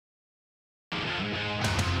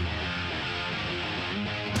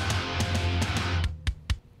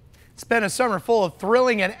It's been a summer full of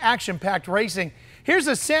thrilling and action-packed racing. Here's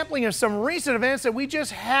a sampling of some recent events that we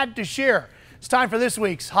just had to share. It's time for this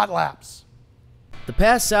week's Hot Laps. The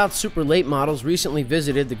Pass South Super Late Models recently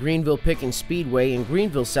visited the Greenville Pickens Speedway in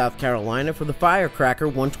Greenville, South Carolina for the Firecracker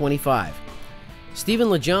 125. Stephen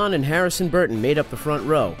LeJohn and Harrison Burton made up the front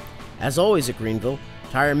row. As always at Greenville,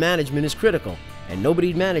 tire management is critical, and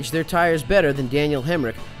nobody managed their tires better than Daniel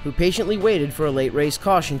Hemrick, who patiently waited for a late race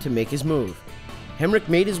caution to make his move. Hemrick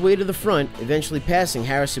made his way to the front, eventually passing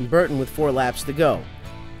Harrison Burton with 4 laps to go.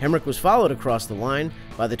 Hemrick was followed across the line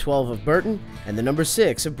by the 12 of Burton and the number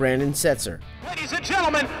 6 of Brandon Setzer. Ladies and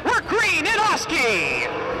gentlemen, we're green at Oski!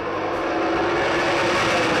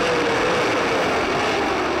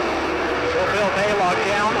 Bill Baylog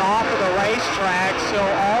down off of the racetrack, so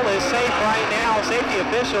all is safe right now. Safety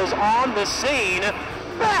officials on the scene.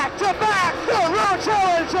 Back to back, the road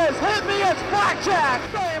challenges. Hit me, it's Blackjack.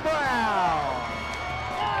 Billy Brown.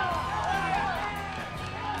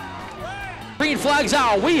 Green flags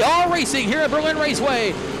out. We are racing here at Berlin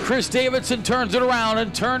Raceway. Chris Davidson turns it around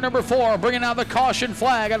in turn number 4, bringing out the caution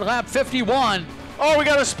flag at lap 51. Oh, we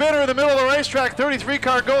got a spinner in the middle of the racetrack. 33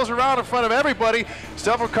 car goes around in front of everybody.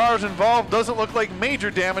 Several cars involved. Doesn't look like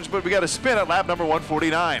major damage, but we got a spin at lap number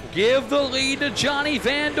 149. Give the lead to Johnny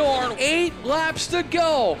Van Dorn. 8 laps to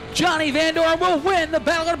go. Johnny Van Dorn will win the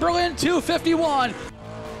Battle of Berlin 251.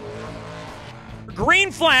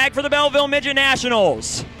 Green flag for the Belleville Midget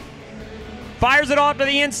Nationals. Fires it off to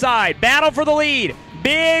the inside. Battle for the lead.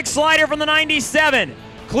 Big slider from the 97.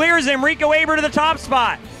 Clears him. Rico Abreu to the top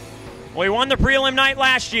spot. Well, he won the prelim night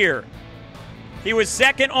last year. He was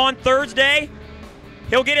second on Thursday.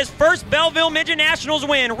 He'll get his first Belleville Midget Nationals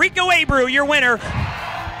win. Rico Abreu, your winner.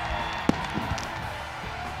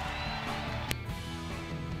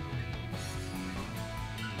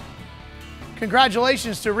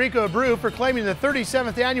 Congratulations to Rico Abreu for claiming the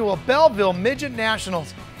 37th annual Belleville Midget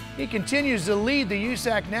Nationals. He continues to lead the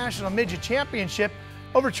USAC National Midget Championship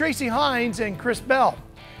over Tracy Hines and Chris Bell.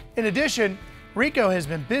 In addition, Rico has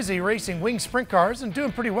been busy racing wing sprint cars and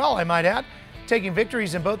doing pretty well, I might add, taking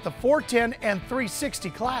victories in both the 410 and 360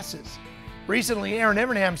 classes. Recently, Erin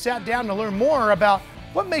Evernham sat down to learn more about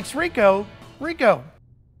what makes Rico, Rico.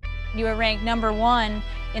 You were ranked #1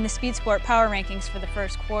 in the Speed Sport Power Rankings for the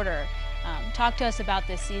first quarter. Talk to us about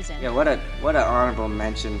this season. Yeah, what an honorable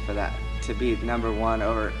mention for that, to be #1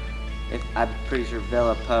 over, I'm pretty sure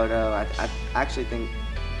Villa Poto. I actually think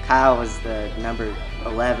Kyle was the number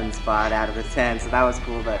 11 spot out of the 10, so that was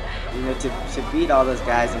cool. But you know, to beat all those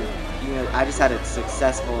guys, and you know, I just had a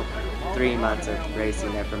successful 3 months of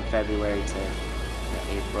racing there from February to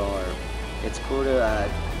April. Or it's cool to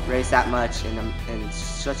race that much in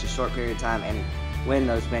such a short period of time and win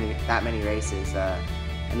that many races,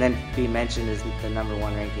 and then be mentioned as the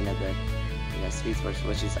 #1 ranking of the Speed Sports,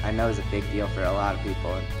 which I know is a big deal for a lot of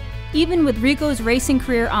people. Even with Rico's racing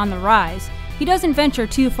career on the rise, he doesn't venture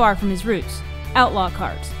too far from his roots, outlaw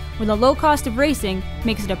karts, where the low cost of racing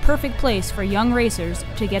makes it a perfect place for young racers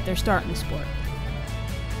to get their start in the sport.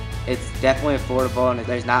 It's definitely affordable, and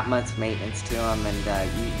there's not much maintenance to them, and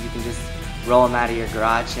you can just roll them out of your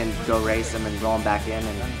garage and go race them and roll them back in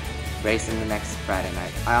and race them the next Friday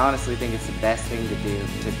night. I honestly think it's the best thing to do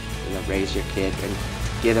to raise your kid and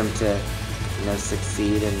get them to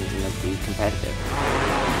succeed and be competitive.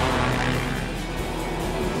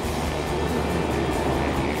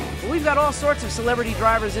 We've got all sorts of celebrity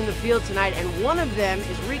drivers in the field tonight, and one of them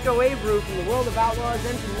is Rico Abreu from the World of Outlaws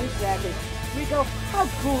and from USAC. And Rico, how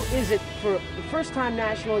cool is it for the first time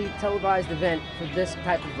national televised event for this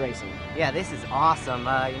type of racing? Yeah, this is awesome.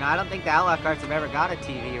 I don't think the outlaw karts have ever got a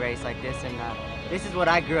TV race like this, and this is what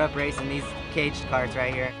I grew up racing, these caged karts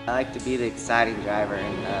right here. I like to be the exciting driver,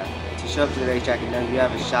 and to show up to the racetrack and know you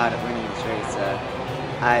have a shot at winning this race.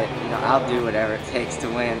 I'll do whatever it takes to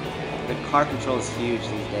win. The car control is huge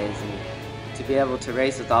these days, and to be able to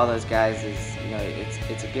race with all those guys is,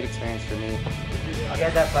 it's a good experience for me. You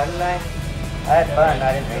guys have fun tonight? I had fun.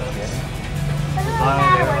 I didn't race this. It doesn't really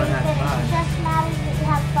matter where you finish. It just matters that you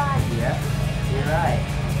have fun. Yeah, you're right.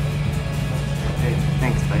 Hey,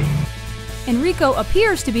 thanks, buddy. Enrico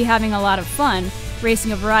appears to be having a lot of fun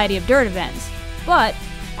racing a variety of dirt events, but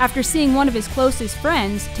after seeing one of his closest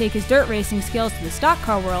friends take his dirt racing skills to the stock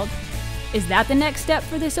car world, is that the next step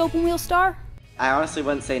for this open wheel star? I honestly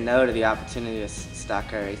wouldn't say no to the opportunity of stock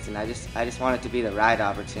car racing. I just want it to be the right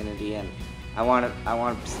opportunity, and I want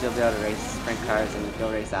to still be able to race sprint cars and go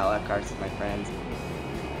race outlaw cars with my friends.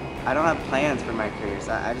 I don't have plans for my career,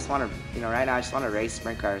 so I just want to, right now I just want to race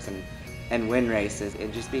sprint cars and win races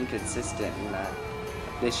and just being consistent. And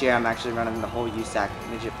this year I'm actually running the whole USAC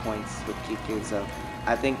midget points with Keith, so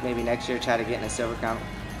I think maybe next year try to get in a Silver Crown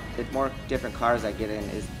the more different cars I get in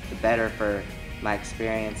is the better for my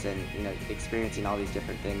experience, and experiencing all these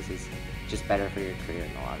different things is just better for your career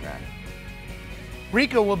in the long run.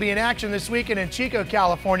 Rico will be in action this weekend in Chico,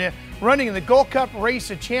 California, running in the Gold Cup Race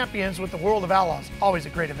of Champions with the World of Outlaws. Always a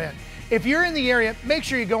great event. If you're in the area, make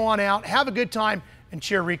sure you go on out, have a good time, and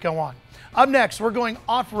cheer Rico on. Up next, we're going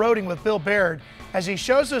off-roading with Bill Baird as he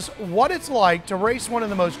shows us what it's like to race one of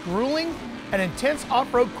the most grueling and intense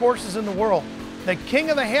off-road courses in the world, the King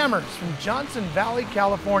of the Hammers from Johnson Valley,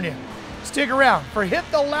 California. Stick around for Hit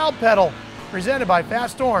the Loud Pedal, presented by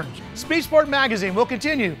Fast Orange. Speed Sport Magazine will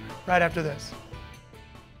continue right after this.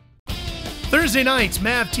 Thursday nights,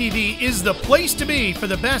 MAVTV is the place to be for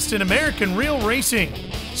the best in American real racing.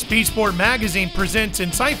 Speed Sport Magazine presents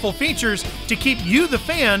insightful features to keep you, the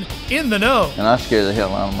fan, in the know. And I scare the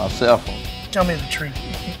hell out of myself. Tell me the truth.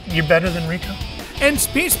 You're better than Rico? And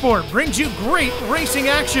Speed Sport brings you great racing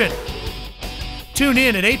action. Tune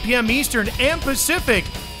in at 8 p.m. Eastern and Pacific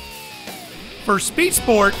for Speed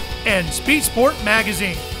Sport and Speed Sport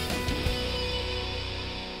Magazine.